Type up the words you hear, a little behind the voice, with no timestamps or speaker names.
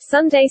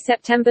Sunday,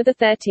 September the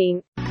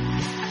 13th.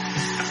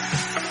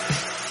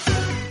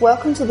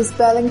 Welcome to this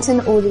Burlington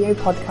audio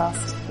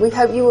podcast. We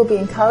hope you will be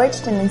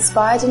encouraged and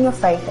inspired in your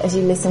faith as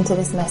you listen to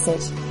this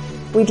message.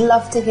 We'd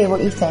love to hear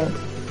what you think.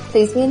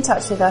 Please be in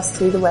touch with us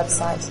through the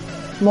website.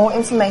 More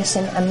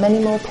information and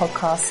many more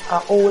podcasts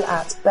are all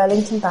at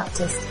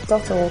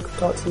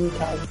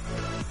burlingtonbaptist.org.uk.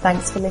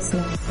 Thanks for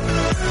listening.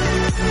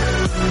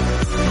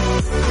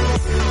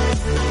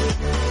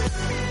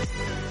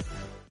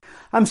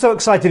 I'm so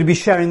excited to be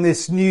sharing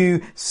this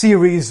new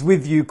series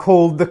with you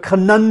called The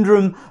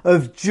Conundrum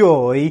of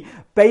Joy,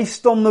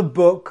 based on the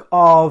book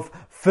of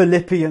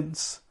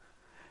Philippians.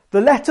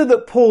 The letter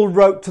that Paul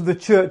wrote to the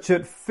church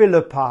at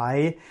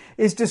Philippi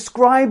is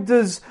described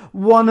as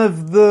one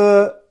of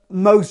the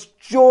most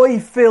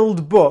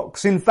joy-filled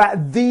books, in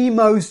fact, the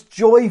most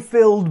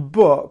joy-filled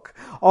book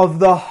of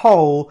the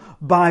whole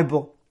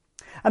Bible.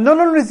 And not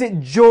only is it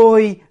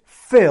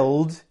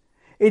joy-filled,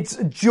 it's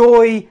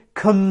joy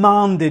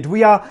commanded.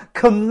 We are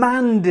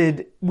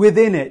commanded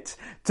within it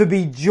to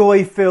be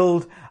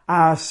joy-filled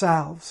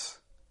ourselves.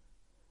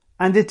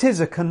 And it is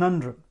a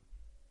conundrum.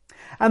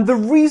 And the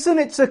reason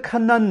it's a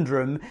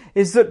conundrum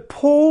is that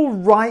Paul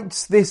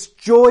writes this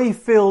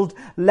joy-filled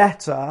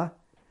letter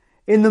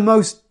in the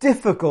most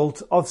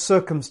difficult of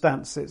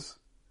circumstances.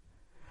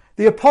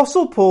 The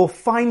Apostle Paul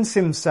finds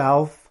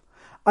himself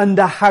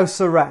under house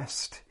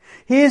arrest.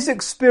 He is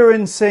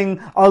experiencing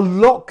a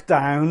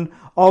lockdown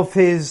of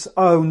his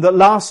own that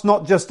lasts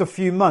not just a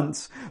few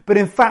months, but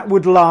in fact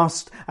would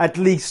last at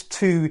least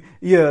 2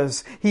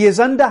 years. He is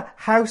under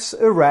house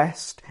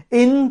arrest,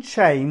 in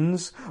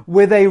chains,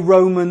 with a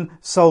Roman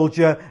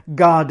soldier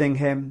guarding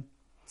him.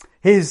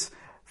 His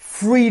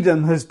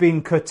freedom has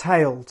been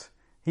curtailed.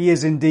 He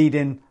is indeed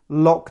in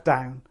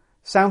lockdown.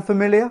 Sound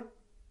familiar?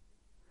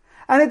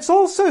 And it's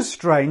also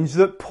strange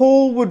that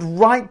Paul would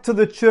write to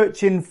the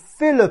church in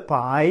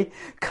Philippi,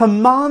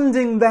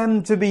 commanding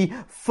them to be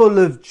full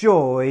of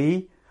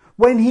joy,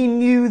 when he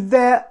knew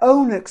their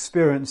own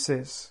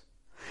experiences.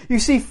 You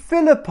see,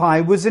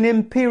 Philippi was an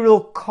imperial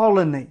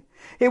colony.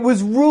 It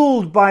was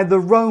ruled by the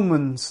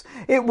Romans.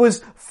 It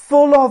was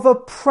full of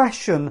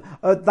oppression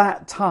at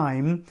that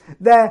time.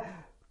 Their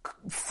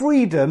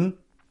freedom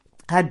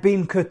had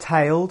been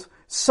curtailed.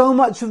 So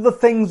much of the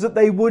things that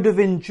they would have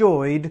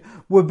enjoyed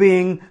were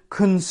being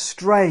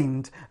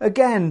constrained.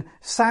 Again,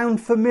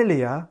 sound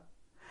familiar?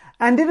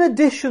 And in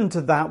addition to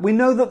that, we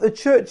know that the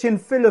church in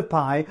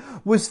Philippi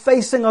was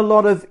facing a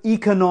lot of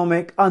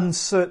economic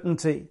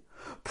uncertainty.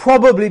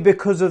 Probably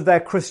because of their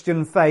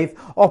Christian faith,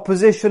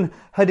 opposition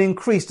had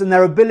increased and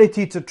their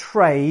ability to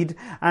trade,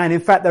 and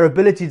in fact their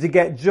ability to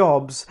get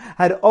jobs,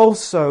 had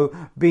also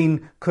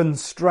been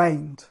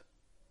constrained.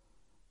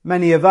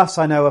 Many of us,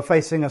 I know, are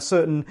facing a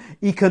certain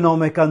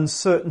economic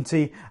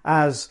uncertainty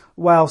as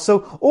well.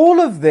 So all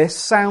of this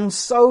sounds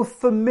so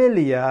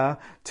familiar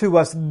to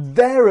us.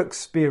 Their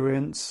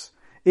experience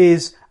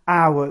is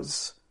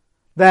ours.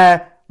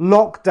 Their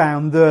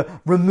lockdown, the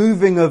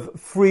removing of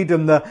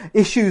freedom, the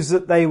issues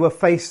that they were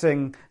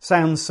facing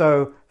sound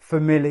so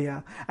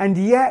familiar. And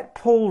yet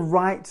Paul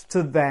writes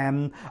to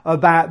them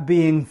about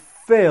being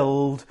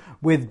filled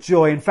with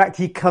joy. In fact,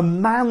 he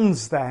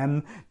commands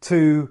them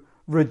to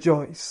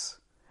rejoice.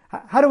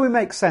 How do we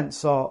make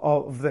sense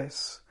of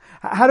this?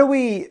 How do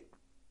we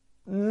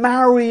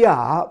marry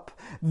up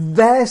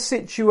their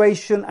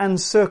situation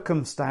and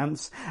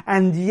circumstance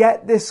and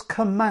yet this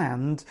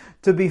command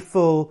to be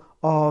full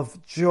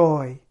of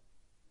joy?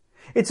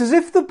 It's as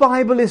if the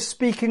Bible is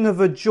speaking of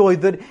a joy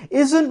that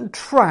isn't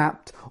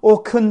trapped or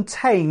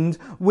contained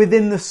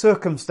within the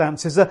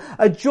circumstances,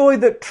 a joy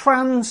that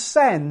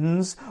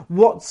transcends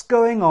what's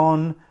going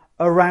on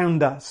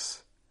around us.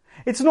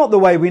 It's not the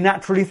way we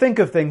naturally think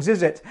of things,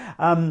 is it?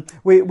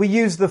 We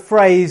use the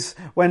phrase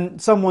when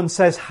someone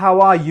says,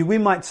 "How are you?" We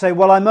might say,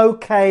 "Well, I'm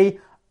okay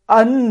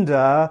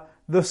under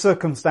the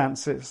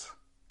circumstances."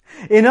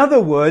 In other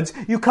words,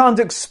 you can't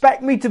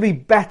expect me to be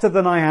better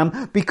than I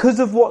am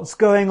because of what's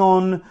going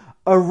on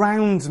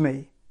around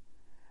me.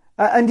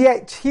 And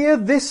yet here,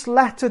 this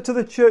letter to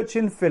the church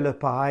in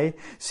Philippi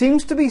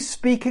seems to be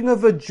speaking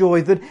of a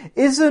joy that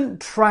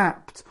isn't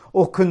trapped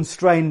or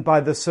constrained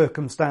by the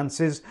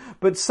circumstances,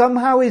 but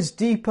somehow is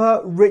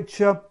deeper,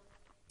 richer,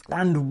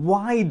 and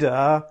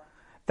wider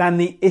than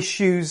the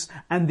issues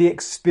and the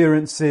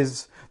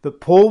experiences that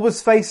Paul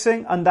was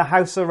facing under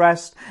house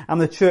arrest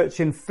and the church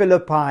in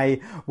Philippi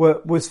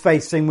was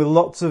facing, with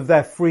lots of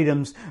their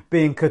freedoms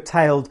being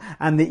curtailed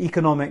and the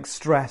economic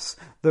stress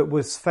that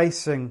was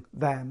facing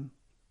them.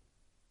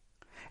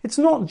 It's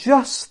not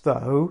just,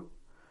 though,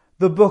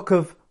 the book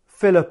of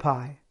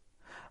Philippi.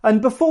 And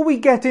before we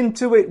get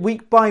into it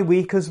week by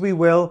week, as we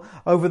will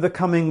over the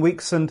coming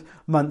weeks and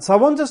months, I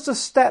want us to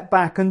step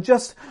back and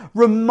just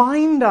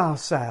remind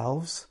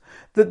ourselves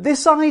that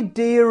this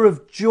idea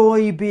of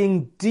joy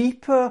being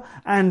deeper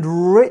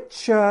and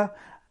richer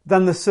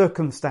than the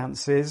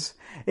circumstances,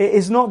 it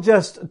is not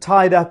just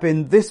tied up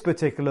in this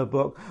particular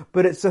book,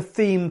 but it's a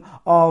theme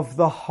of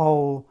the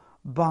whole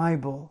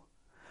Bible.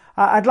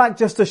 I'd like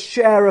just to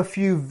share a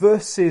few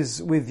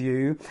verses with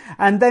you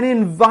and then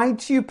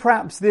invite you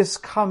perhaps this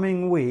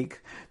coming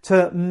week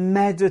to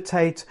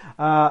meditate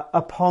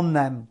upon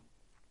them.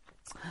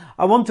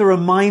 I want to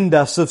remind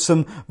us of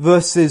some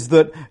verses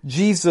that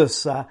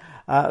Jesus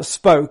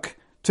spoke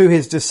to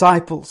his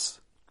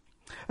disciples.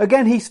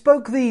 Again, he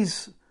spoke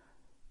these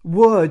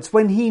words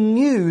when he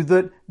knew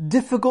that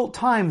difficult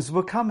times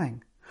were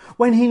coming,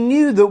 when he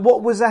knew that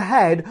what was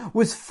ahead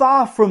was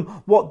far from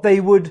what they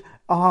would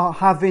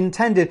have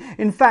intended.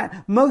 In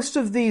fact, most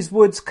of these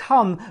words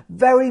come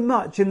very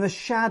much in the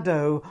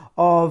shadow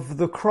of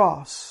the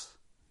cross.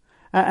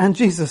 And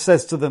Jesus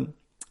says to them,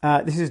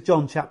 this is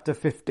John chapter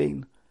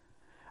 15,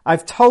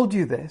 "I've told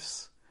you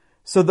this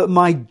so that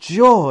my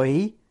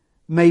joy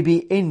may be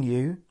in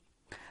you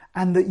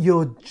and that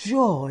your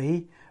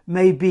joy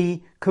may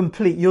be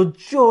complete." Your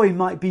joy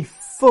might be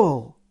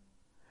full.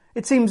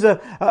 It seems a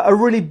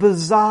really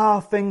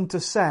bizarre thing to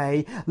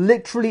say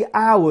literally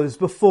hours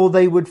before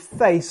they would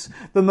face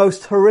the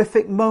most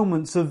horrific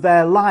moments of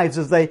their lives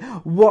as they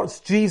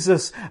watched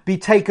Jesus be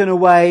taken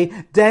away,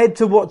 dared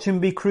to watch him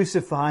be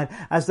crucified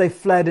as they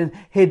fled and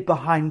hid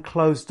behind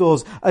closed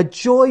doors. A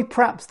joy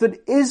perhaps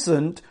that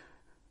isn't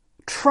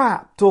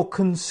trapped or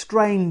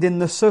constrained in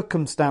the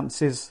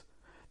circumstances,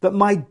 that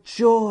my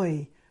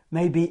joy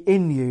may be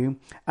in you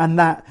and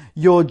that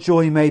your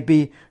joy may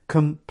be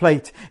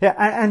complete. Yeah,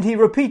 and he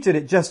repeated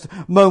it just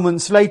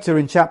moments later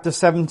in chapter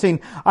 17.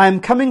 "I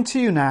am coming to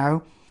you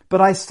now, but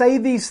I say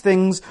these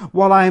things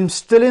while I am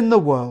still in the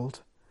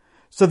world,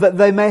 so that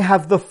they may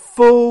have the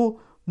full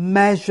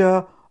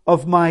measure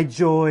of my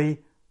joy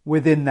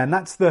within them."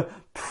 That's the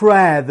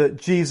prayer that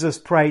Jesus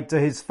prayed to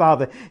his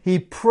Father. He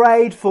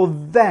prayed for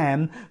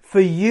them,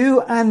 for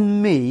you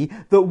and me,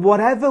 that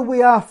whatever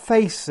we are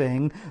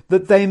facing,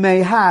 that they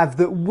may have,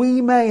 that we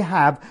may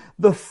have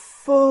the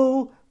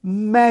full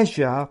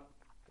measure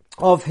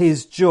of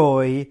his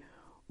joy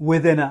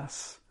within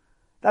us.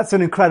 That's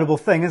an incredible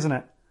thing, isn't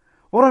it?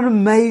 What an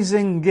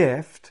amazing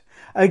gift.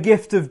 A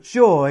gift of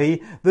joy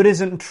that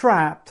isn't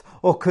trapped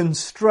or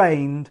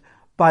constrained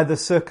by the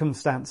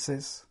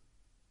circumstances.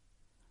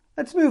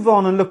 Let's move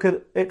on and look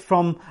at it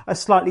from a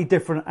slightly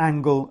different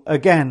angle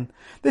again.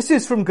 This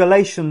is from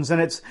Galatians,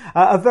 and it's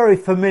a very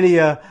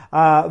familiar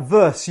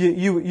verse.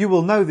 You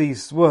will know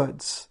these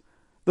words.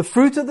 "The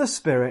fruit of the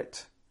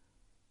Spirit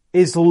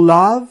is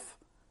love,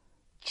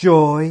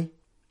 joy,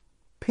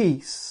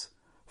 peace,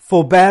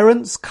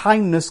 forbearance,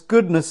 kindness,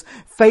 goodness,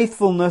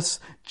 faithfulness,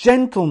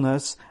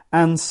 gentleness,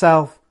 and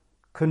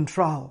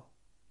self-control."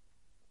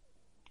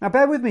 Now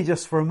bear with me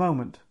just for a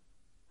moment.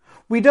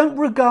 We don't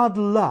regard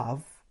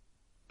love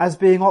as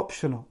being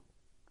optional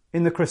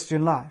in the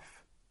Christian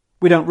life.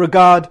 We don't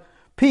regard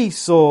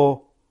peace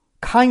or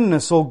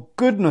kindness or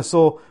goodness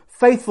or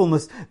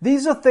faithfulness.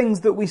 These are things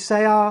that we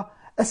say are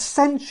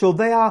essential.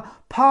 They are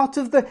part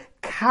of the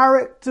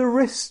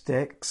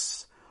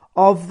characteristics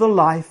of the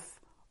life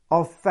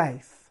of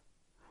faith.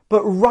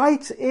 But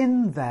right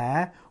in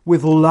there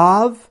with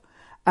love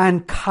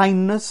and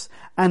kindness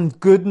and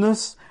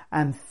goodness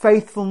and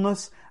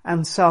faithfulness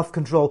and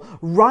self-control,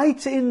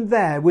 right in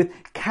there with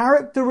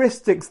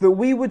characteristics that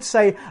we would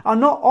say are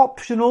not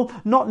optional,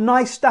 not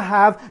nice to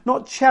have,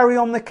 not cherry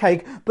on the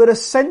cake, but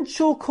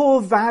essential core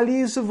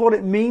values of what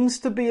it means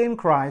to be in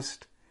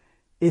Christ,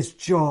 is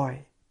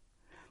joy.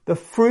 The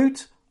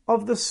fruit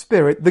of the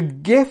Spirit, the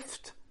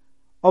gift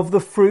of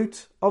the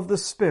fruit of the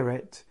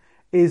Spirit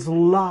is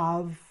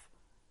love,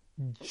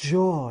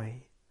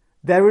 joy.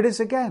 There it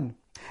is again.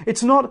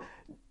 It's not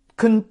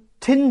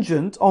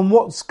contingent on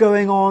what's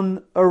going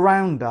on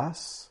around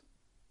us.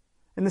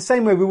 In the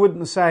same way we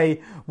wouldn't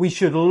say we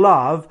should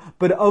love,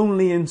 but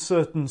only in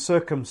certain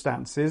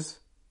circumstances.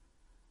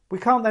 We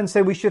can't then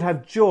say we should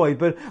have joy,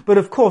 but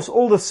of course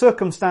all the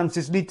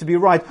circumstances need to be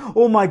right.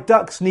 All my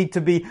ducks need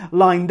to be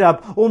lined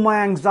up. All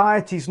my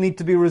anxieties need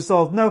to be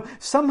resolved. No,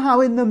 somehow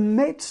in the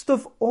midst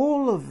of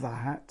all of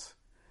that,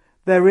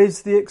 there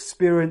is the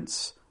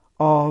experience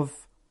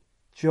of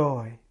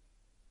joy.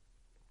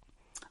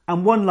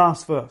 And one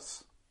last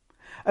verse.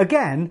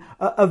 Again,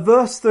 a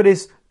verse that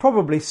is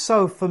probably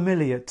so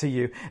familiar to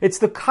you. It's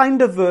the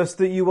kind of verse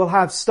that you will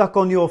have stuck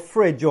on your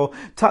fridge or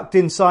tucked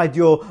inside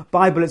your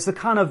Bible. It's the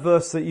kind of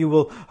verse that you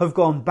will have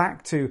gone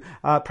back to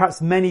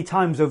perhaps many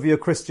times over your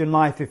Christian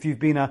life if you've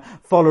been a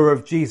follower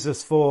of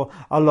Jesus for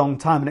a long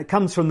time. And it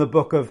comes from the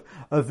book of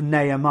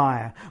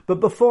Nehemiah. But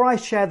before I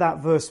share that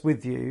verse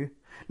with you,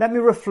 let me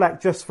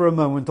reflect just for a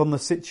moment on the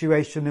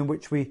situation in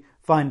which we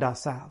find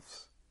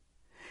ourselves.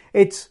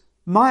 It's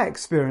my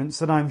experience,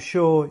 and I'm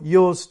sure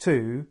yours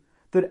too,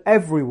 that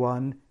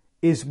everyone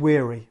is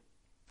weary.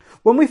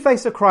 When we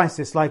face a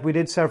crisis like we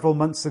did several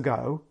months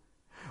ago,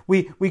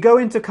 we go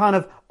into kind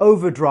of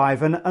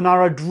overdrive and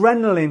our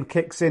adrenaline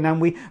kicks in and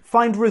we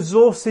find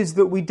resources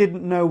that we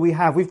didn't know we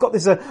have. We've got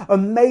this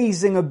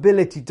amazing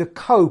ability to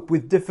cope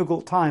with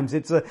difficult times.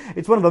 It's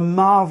one of the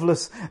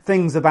marvelous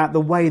things about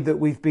the way that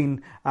we've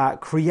been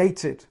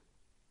created.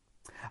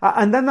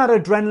 And then that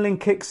adrenaline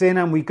kicks in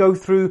and we go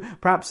through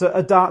perhaps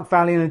a dark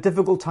valley and a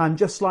difficult time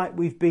just like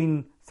we've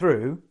been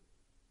through.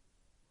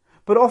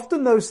 but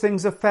often those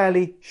things are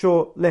fairly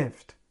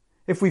short-lived.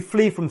 If we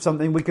flee from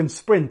something, we can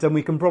sprint, and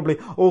we can probably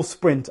all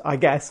sprint, I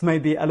guess,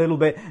 maybe a little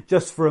bit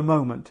just for a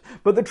moment.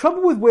 But the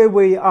trouble with where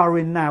we are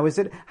in now is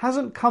it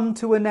hasn't come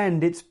to an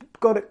end. It's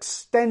got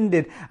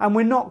extended, and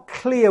we're not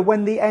clear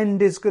when the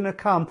end is going to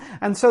come.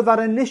 And so that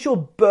initial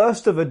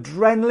burst of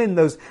adrenaline,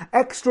 those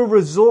extra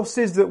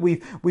resources that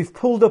we've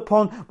pulled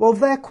upon, well,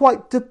 they're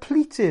quite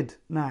depleted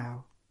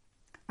now.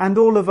 And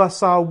all of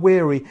us are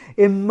weary,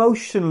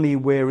 emotionally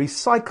weary,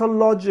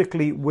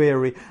 psychologically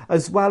weary,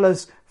 as well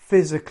as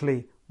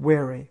physically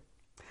weary.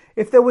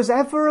 If there was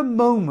ever a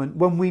moment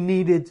when we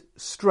needed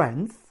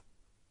strength,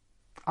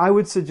 I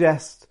would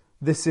suggest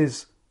this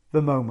is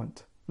the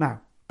moment.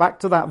 Now, back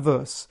to that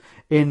verse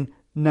in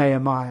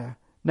Nehemiah.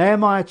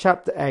 Nehemiah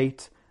chapter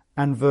 8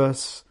 and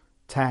verse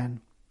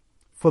 10.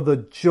 For the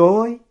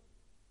joy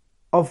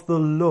of the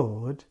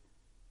Lord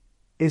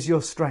is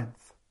your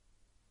strength.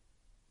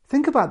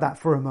 Think about that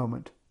for a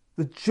moment.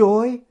 The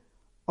joy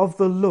of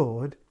the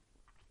Lord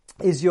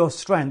is your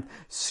strength.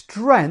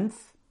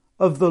 Strength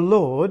of the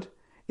Lord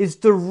is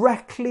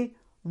directly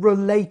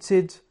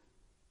related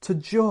to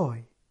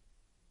joy.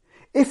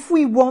 If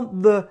we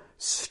want the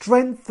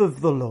strength of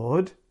the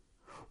Lord,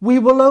 we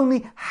will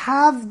only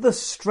have the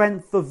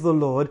strength of the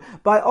Lord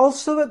by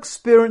also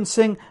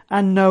experiencing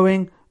and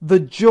knowing the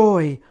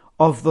joy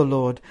of the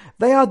Lord.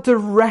 They are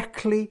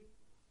directly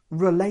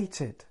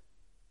related.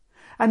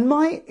 And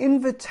my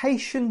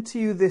invitation to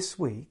you this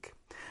week,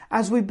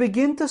 as we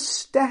begin to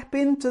step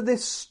into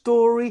this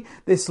story,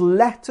 this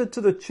letter to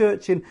the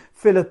church in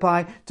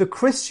Philippi, to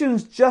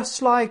Christians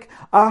just like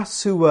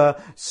us who were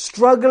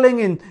struggling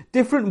in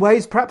different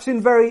ways, perhaps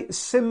in very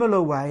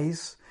similar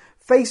ways,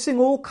 facing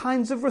all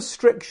kinds of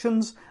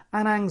restrictions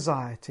and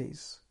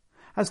anxieties.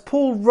 As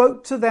Paul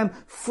wrote to them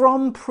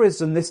from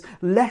prison, this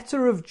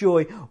letter of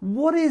joy,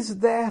 what is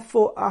there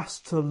for us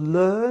to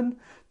learn,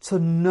 to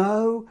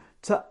know,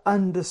 to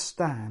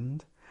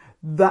understand,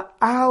 that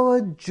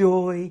our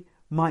joy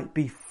might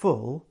be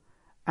full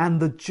and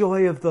the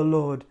joy of the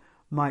Lord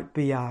might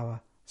be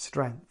our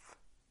strength?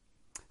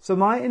 So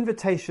my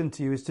invitation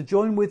to you is to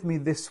join with me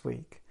this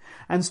week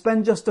and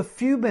spend just a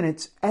few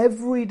minutes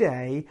every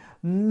day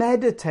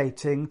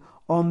meditating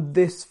on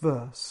this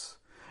verse.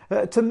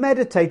 To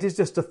meditate is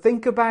just to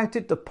think about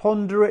it, to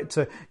ponder it,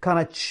 to kind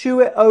of chew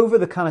it over,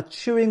 the kind of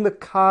chewing the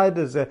cud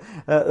as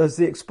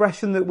the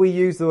expression that we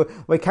use, the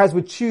way Kaz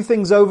would chew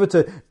things over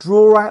to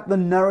draw out the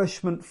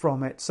nourishment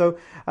from it. So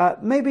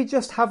maybe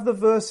just have the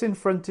verse in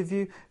front of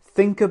you,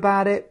 think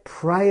about it,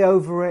 pray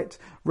over it,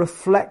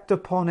 reflect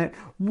upon it.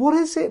 What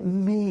does it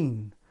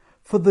mean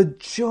for the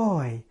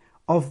joy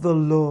of the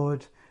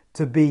Lord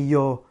to be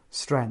your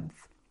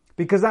strength?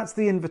 Because that's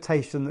the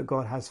invitation that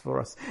God has for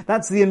us.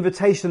 That's the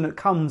invitation that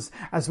comes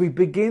as we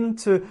begin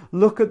to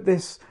look at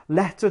this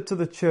letter to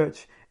the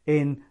church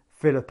in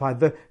Philippi.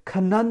 The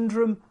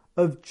conundrum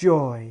of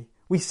joy.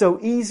 We so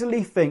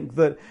easily think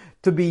that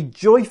to be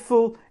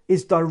joyful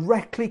is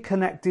directly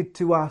connected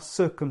to our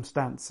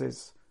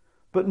circumstances.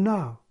 But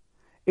no,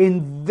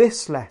 in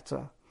this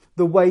letter,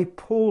 the way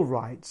Paul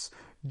writes,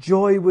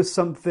 joy was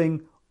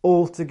something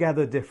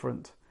altogether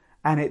different.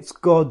 And it's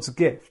God's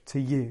gift to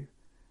you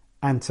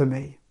and to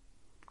me.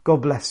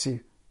 God bless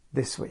you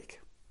this week.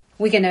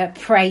 We're going to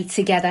pray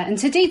together. And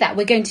to do that,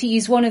 we're going to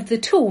use one of the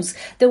tools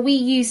that we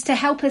use to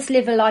help us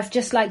live a life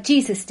just like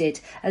Jesus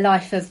did, a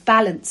life of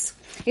balance.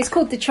 It's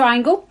called the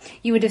triangle.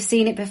 You would have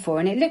seen it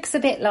before, and it looks a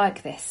bit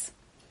like this.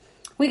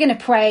 We're going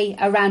to pray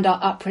around our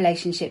up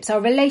relationships,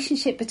 our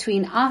relationship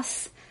between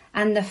us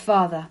and the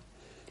Father.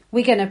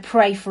 We're going to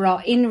pray for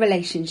our in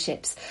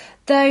relationships,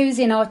 those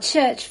in our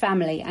church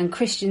family and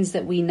Christians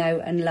that we know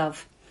and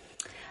love.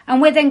 And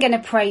we're then going to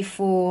pray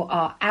for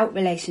our out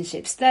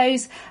relationships,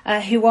 those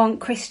who aren't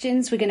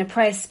Christians. We're going to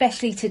pray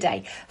especially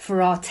today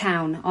for our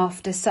town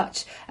after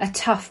such a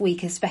tough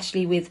week,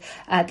 especially with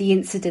the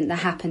incident that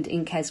happened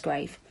in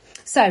Kesgrave.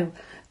 So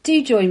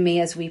do join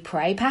me as we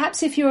pray.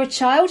 Perhaps if you're a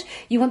child,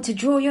 you want to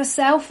draw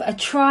yourself a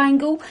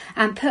triangle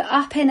and put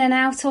up, in and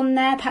out on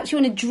there. Perhaps you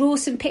want to draw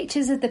some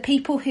pictures of the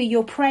people who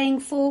you're praying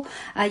for.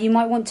 You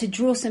might want to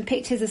draw some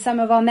pictures of some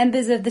of our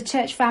members of the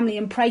church family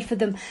and pray for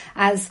them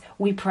as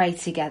we pray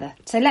together.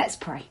 So let's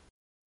pray.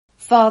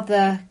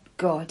 Father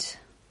God,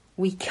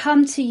 we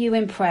come to you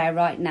in prayer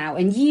right now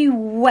and you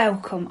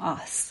welcome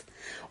us.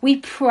 We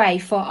pray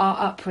for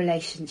our up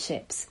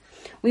relationships.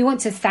 We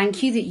want to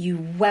thank you that you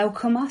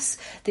welcome us,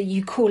 that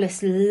you call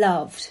us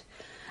loved.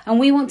 And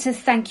we want to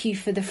thank you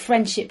for the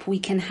friendship we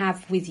can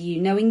have with you,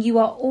 knowing you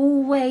are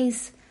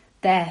always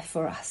there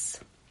for us.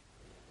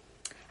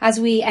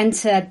 As we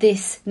enter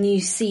this new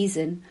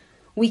season,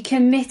 we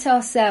commit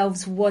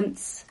ourselves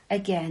once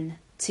again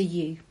to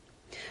you.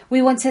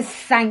 We want to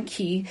thank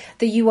you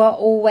that you are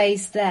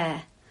always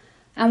there.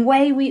 And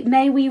may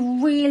we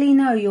really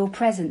know your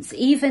presence,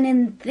 even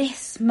in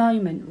this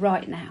moment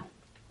right now.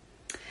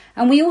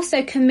 And we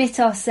also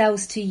commit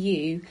ourselves to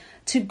you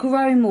to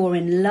grow more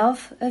in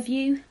love of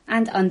you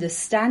and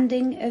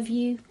understanding of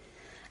you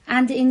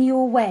and in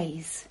your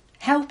ways.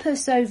 Help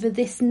us over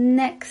this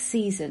next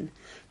season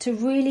to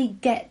really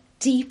get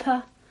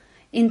deeper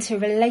into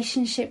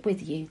relationship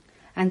with you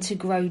and to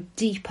grow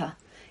deeper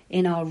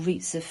in our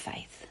roots of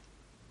faith.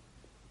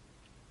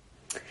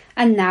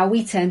 And now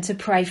we turn to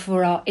pray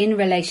for our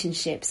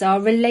relationships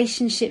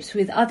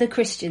with other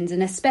Christians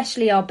and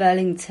especially our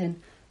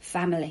Burlington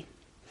family.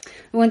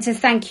 We want to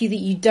thank you that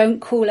you don't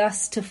call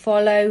us to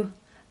follow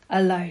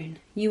alone.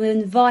 You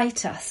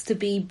invite us to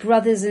be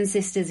brothers and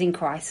sisters in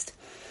Christ.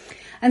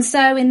 And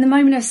so in the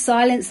moment of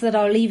silence that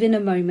I'll leave in a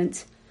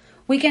moment,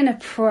 we're going to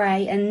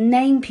pray and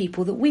name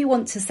people that we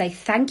want to say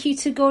thank you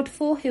to God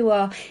for, who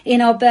are in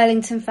our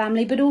Burlington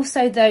family, but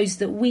also those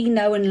that we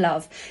know and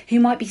love who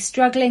might be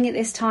struggling at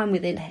this time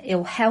with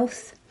ill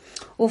health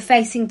or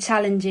facing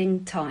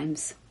challenging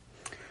times.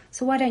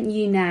 So why don't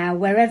you now,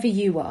 wherever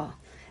you are,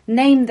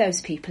 name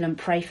those people and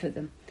pray for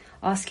them,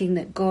 asking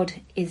that God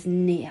is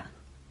near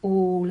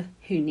all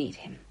who need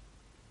him.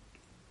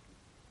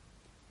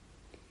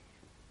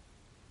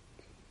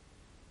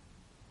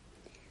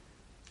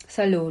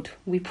 So Lord,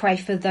 we pray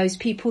for those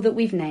people that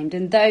we've named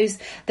and those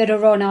that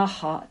are on our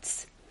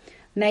hearts.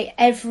 May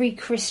every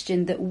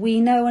Christian that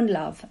we know and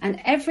love and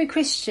every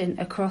Christian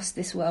across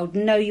this world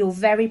know your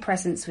very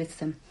presence with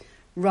them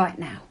right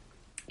now,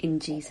 in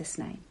Jesus'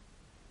 name.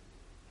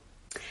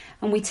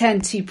 And we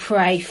turn to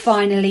pray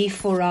finally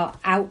for our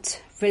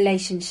out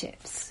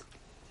relationships.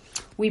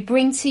 We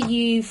bring to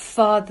you,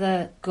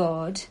 Father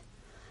God,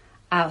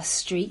 our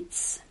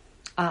streets,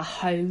 our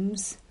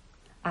homes,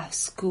 our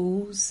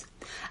schools,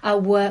 our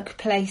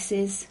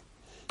workplaces,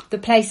 the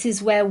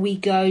places where we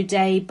go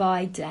day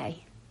by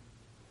day.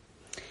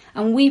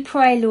 And we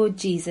pray, Lord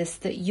Jesus,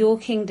 that your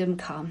kingdom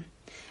come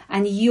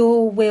and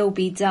your will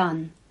be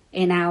done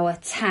in our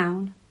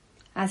town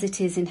as it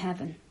is in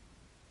heaven.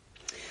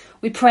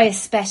 We pray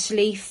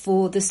especially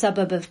for the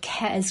suburb of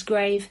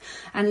Kesgrave,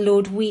 and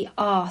Lord, we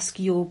ask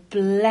your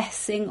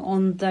blessing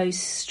on those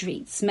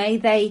streets. May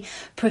they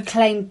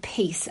proclaim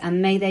peace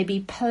and may they be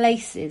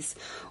places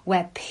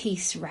where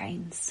peace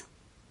reigns.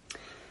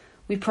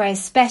 We pray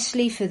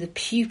especially for the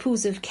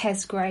pupils of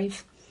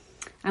Kesgrave,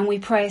 and we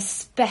pray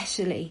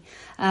especially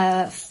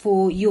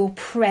for your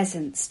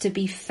presence to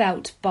be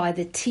felt by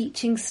the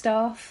teaching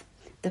staff,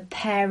 the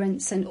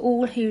parents and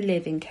all who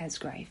live in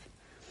Kesgrave.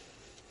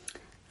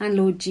 And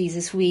Lord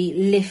Jesus, we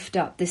lift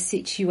up the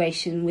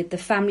situation with the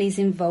families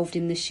involved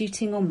in the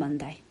shooting on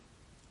Monday.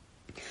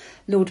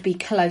 Lord, be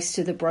close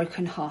to the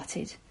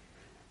brokenhearted.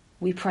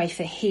 We pray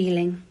for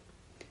healing,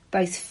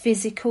 both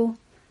physical,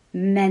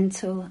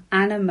 mental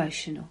and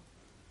emotional.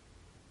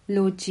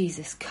 Lord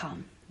Jesus,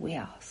 come, we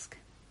ask.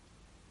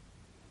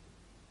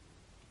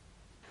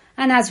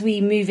 And as we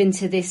move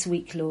into this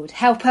week, Lord,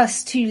 help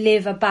us to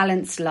live a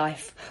balanced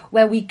life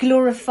where we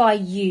glorify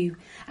you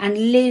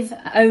and live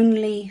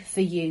only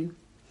for you.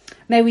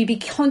 May we be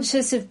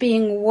conscious of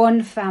being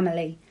one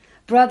family,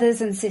 brothers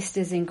and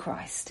sisters in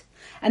Christ.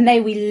 And may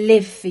we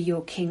live for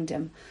your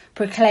kingdom,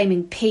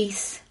 proclaiming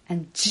peace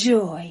and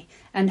joy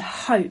and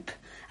hope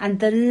and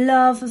the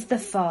love of the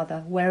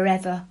Father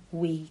wherever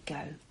we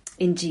go.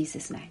 In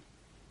Jesus' name,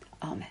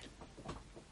 amen.